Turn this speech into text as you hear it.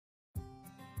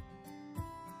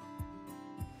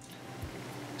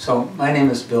So my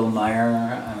name is Bill Meyer.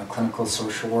 I'm a clinical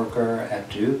social worker at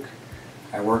Duke.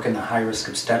 I work in the high-risk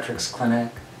obstetrics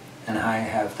clinic, and I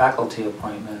have faculty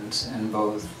appointments in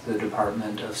both the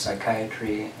Department of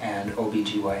Psychiatry and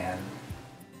OBGYN.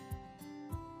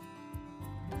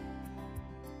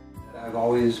 I've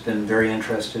always been very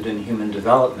interested in human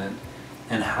development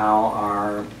and how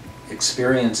our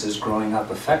experiences growing up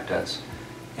affect us.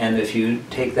 And if you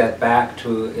take that back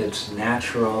to its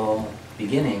natural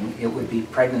beginning, it would be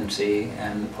pregnancy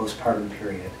and the postpartum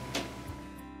period.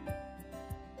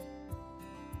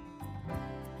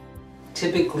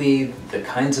 Typically, the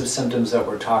kinds of symptoms that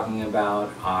we're talking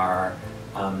about are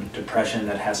depression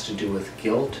that has to do with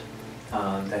guilt,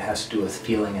 that has to do with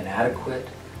feeling inadequate,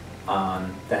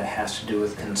 that has to do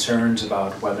with concerns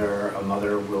about whether a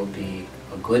mother will be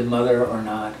a good mother or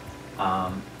not,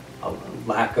 a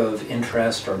lack of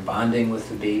interest or bonding with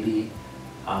the baby,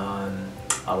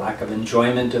 a lack of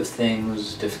enjoyment of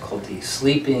things, difficulty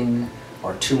sleeping,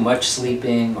 or too much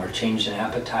sleeping, or change in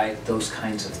appetite, those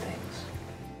kinds of things.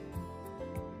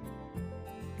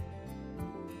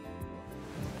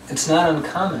 It's not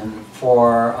uncommon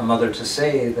for a mother to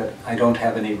say that I don't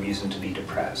have any reason to be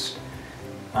depressed.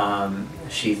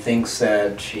 She thinks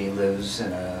that she lives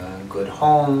in a good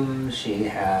home, she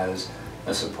has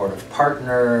a supportive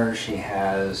partner, she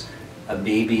has a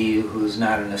baby who's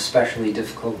not an especially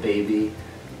difficult baby.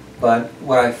 But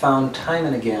what I found time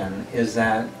and again is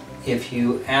that if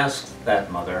you ask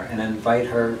that mother and invite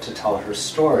her to tell her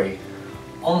story,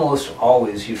 almost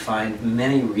always you find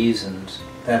many reasons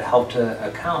that help to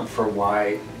account for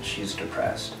why she's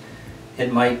depressed.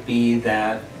 It might be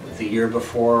that the year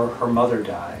before her mother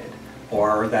died,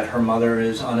 or that her mother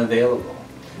is unavailable.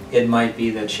 It might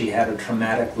be that she had a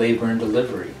traumatic labor and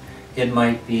delivery. It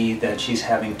might be that she's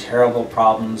having terrible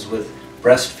problems with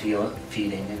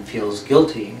breastfeeding and feels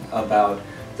guilty about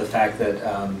the fact that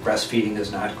breastfeeding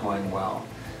is not going well.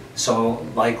 So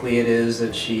likely it is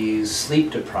that she's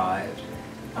sleep deprived.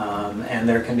 And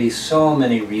there can be so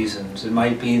many reasons. It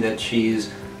might be that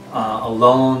she's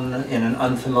alone in an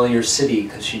unfamiliar city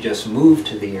because she just moved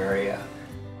to the area.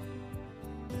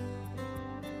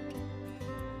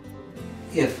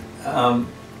 If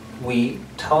we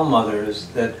tell mothers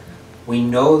that we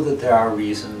know that there are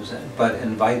reasons, but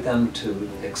invite them to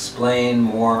explain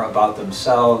more about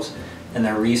themselves and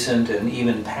their recent and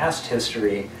even past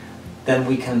history, then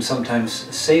we can sometimes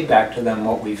say back to them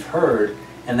what we've heard,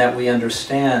 and that we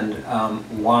understand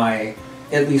why,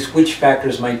 at least which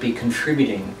factors might be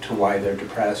contributing to why they're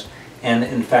depressed. And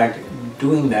in fact,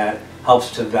 doing that helps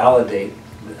to validate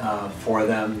for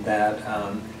them that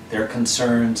their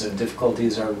concerns and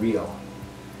difficulties are real.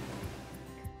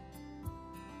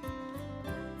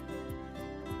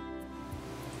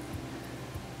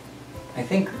 I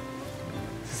think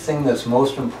the thing that's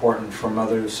most important for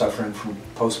mothers suffering from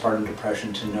postpartum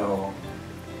depression to know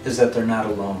is that they're not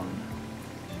alone.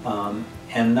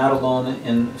 And not alone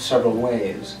in several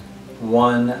ways.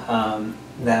 One,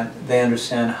 that they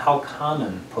understand how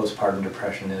common postpartum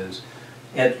depression is.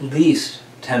 At least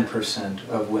 10%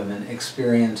 of women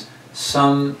experience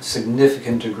some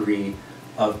significant degree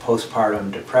of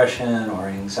postpartum depression or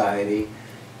anxiety.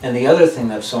 And the other thing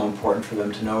that's so important for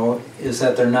them to know is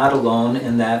that they're not alone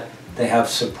in that they have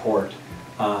support.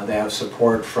 They have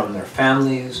support from their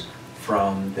families,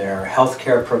 from their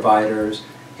healthcare providers,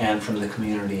 and from the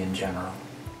community in general.